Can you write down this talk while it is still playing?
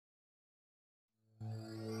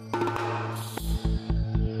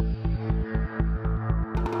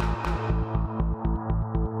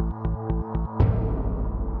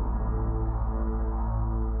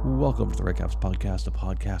Welcome to the Red Caps Podcast, a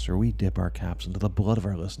podcast where we dip our caps into the blood of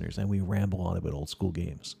our listeners and we ramble on about old school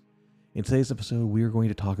games. In today's episode, we are going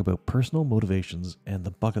to talk about personal motivations and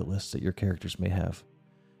the bucket lists that your characters may have.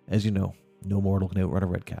 As you know, no mortal can outrun a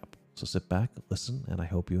Red Cap, so sit back, listen, and I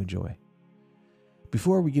hope you enjoy.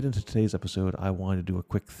 Before we get into today's episode, I wanted to do a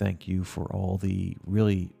quick thank you for all the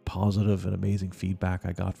really positive and amazing feedback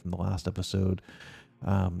I got from the last episode.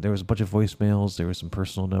 There was a bunch of voicemails, there was some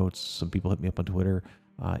personal notes, some people hit me up on Twitter.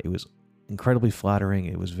 It was incredibly flattering.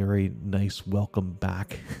 It was very nice welcome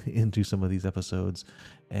back into some of these episodes,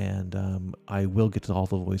 and I will get to all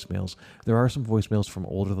the voicemails. There are some voicemails from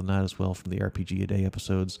older than that as well, from the RPG A Day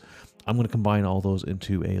episodes. I'm going to combine all those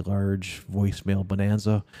into a large voicemail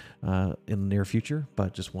bonanza in the near future,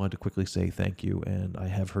 but just wanted to quickly say thank you, and I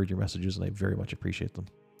have heard your messages and I very much appreciate them.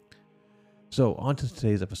 So on to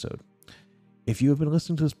today's episode. If you have been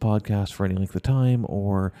listening to this podcast for any length of time,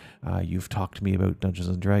 or you've talked to me about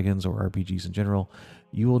Dungeons & Dragons or RPGs in general,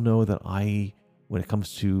 you will know that I, when it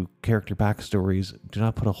comes to character backstories, do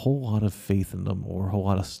not put a whole lot of faith in them or a whole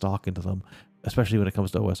lot of stock into them, especially when it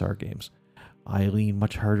comes to OSR games. I lean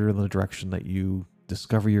much harder in the direction that you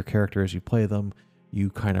discover your character as you play them,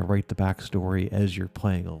 you kind of write the backstory as you're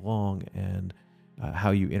playing along, and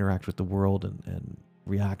how you interact with the world and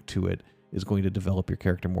react to it is going to develop your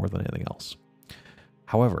character more than anything else.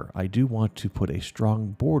 However, I do want to put a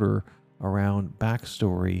strong border around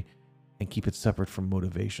backstory and keep it separate from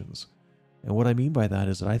motivations. And what I mean by that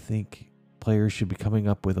is that I think players should be coming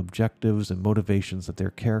up with objectives and motivations that their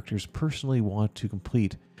characters personally want to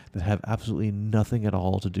complete that have absolutely nothing at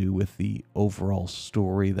all to do with the overall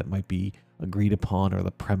story that might be agreed upon, or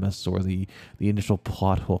the premise, or the initial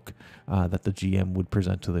plot hook that the GM would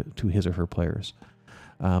present to his or her players.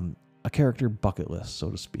 A character bucket list, so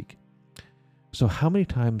to speak. So how many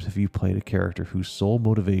times have you played a character whose sole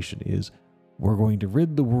motivation is, we're going to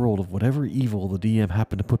rid the world of whatever evil the DM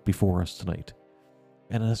happened to put before us tonight?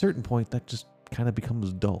 And at a certain point, that just kind of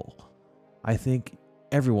becomes dull. I think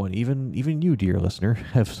everyone, even you, dear listener,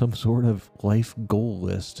 have some sort of life goal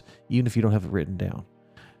list, even if you don't have it written down.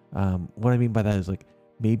 What I mean by that is, like,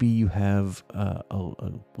 maybe you have a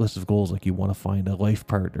list of goals, like you want to find a life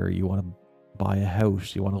partner, you want to buy a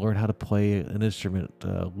house, you want to learn how to play an instrument,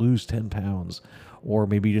 lose 10 pounds, or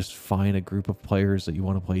maybe just find a group of players that you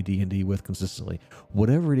want to play D&D with consistently.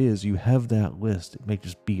 Whatever it is, you have that list. It may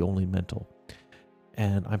just be only mental.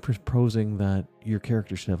 And I'm proposing that your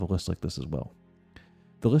character should have a list like this as well.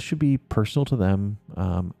 The list should be personal to them,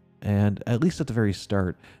 and at least at the very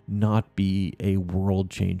start, not be a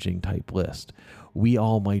world-changing type list. We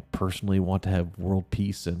all might personally want to have world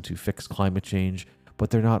peace and to fix climate change, but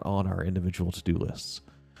they're not on our individual to-do lists.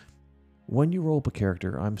 When you roll up a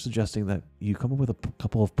character, I'm suggesting that you come up with a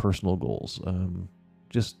couple of personal goals,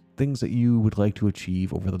 just things that you would like to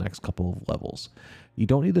achieve over the next couple of levels. You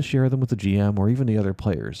don't need to share them with the GM or even the other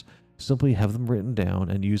players. Simply have them written down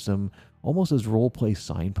and use them almost as roleplay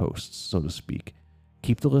signposts, so to speak.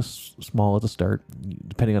 Keep the list small at the start,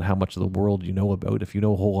 depending on how much of the world you know about. If you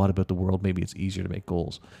know a whole lot about the world, maybe it's easier to make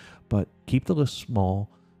goals. But keep the list small,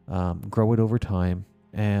 grow it over time,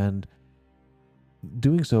 and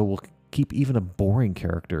doing so will keep even a boring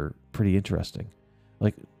character pretty interesting.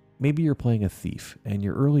 Like, maybe you're playing a thief and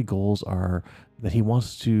your early goals are that he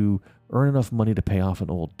wants to earn enough money to pay off an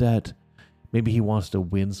old debt. Maybe he wants to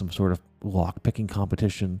win some sort of lock-picking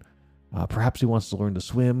competition. Perhaps he wants to learn to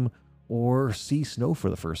swim or see snow for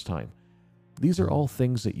the first time. These are all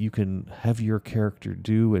things that you can have your character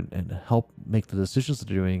do and help make the decisions that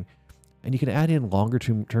they're doing. And you can add in longer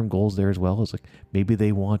term goals there as well. As, like, maybe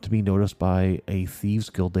they want to be noticed by a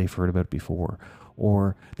thieves guild they've heard about before,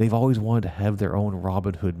 or they've always wanted to have their own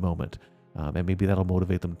Robin Hood moment, and maybe that'll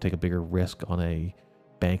motivate them to take a bigger risk on a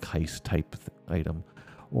bank heist type item.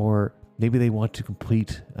 Or maybe they want to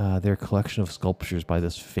complete their collection of sculptures by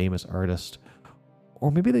this famous artist.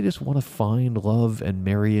 Or maybe they just want to find love and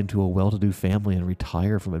marry into a well-to-do family and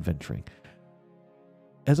retire from adventuring.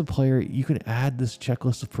 As a player, you can add this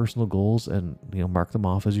checklist of personal goals and, mark them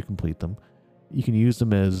off as you complete them. You can use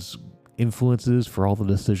them as influences for all the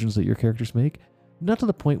decisions that your characters make, not to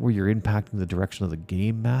the point where you're impacting the direction of the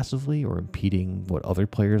game massively or impeding what other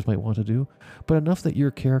players might want to do, but enough that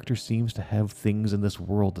your character seems to have things in this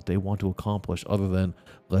world that they want to accomplish other than,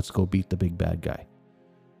 let's go beat the big bad guy.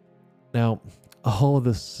 Now, all of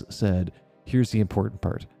this said, here's the important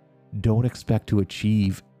part. Don't expect to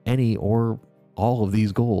achieve any or all of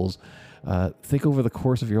these goals. Think over the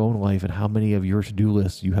course of your own life and how many of your to-do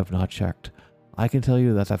lists you have not checked. I can tell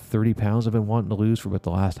you that 30 pounds I've been wanting to lose for about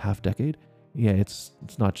the last half decade, it's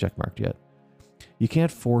not checkmarked yet. You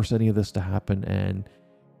can't force any of this to happen, and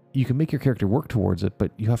you can make your character work towards it,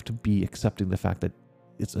 but you have to be accepting the fact that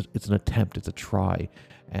it's an attempt, it's a try,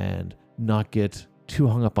 and not get too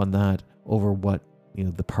hung up on that over what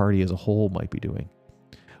the party as a whole might be doing.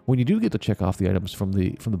 When you do get to check off the items from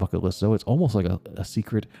the bucket list, though, it's almost like a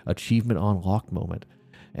secret achievement unlocked moment.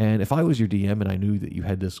 And if I was your DM and I knew that you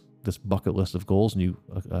had this bucket list of goals and you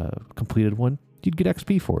completed one, you'd get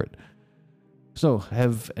XP for it. So,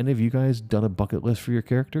 have any of you guys done a bucket list for your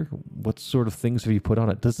character? What sort of things have you put on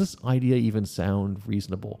it? Does this idea even sound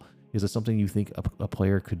reasonable? Is it something you think a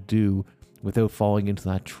player could do without falling into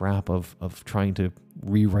that trap of trying to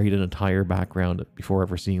rewrite an entire background before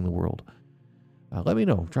ever seeing the world? Let me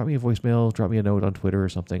know. Drop me a voicemail, drop me a note on Twitter or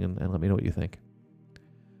something, and let me know what you think.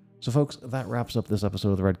 So, folks, that wraps up this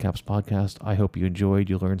episode of the Red Caps podcast. I hope you enjoyed,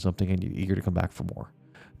 you learned something, and you're eager to come back for more.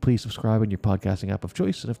 Please subscribe in your podcasting app of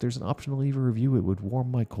choice, and if there's an option to leave a review, it would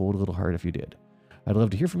warm my cold little heart if you did. I'd love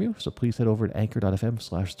to hear from you, so please head over to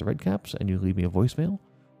anchor.fm/theredcaps and you leave me a voicemail,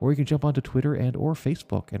 or you can jump onto Twitter and or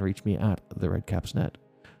Facebook and reach me at theredcapsnet.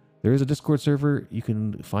 There is a Discord server. You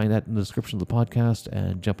can find that in the description of the podcast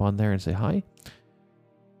and jump on there and say hi.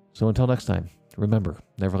 So until next time, remember,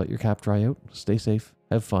 never let your cap dry out. Stay safe.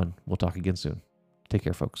 Have fun. We'll talk again soon. Take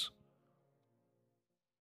care, folks.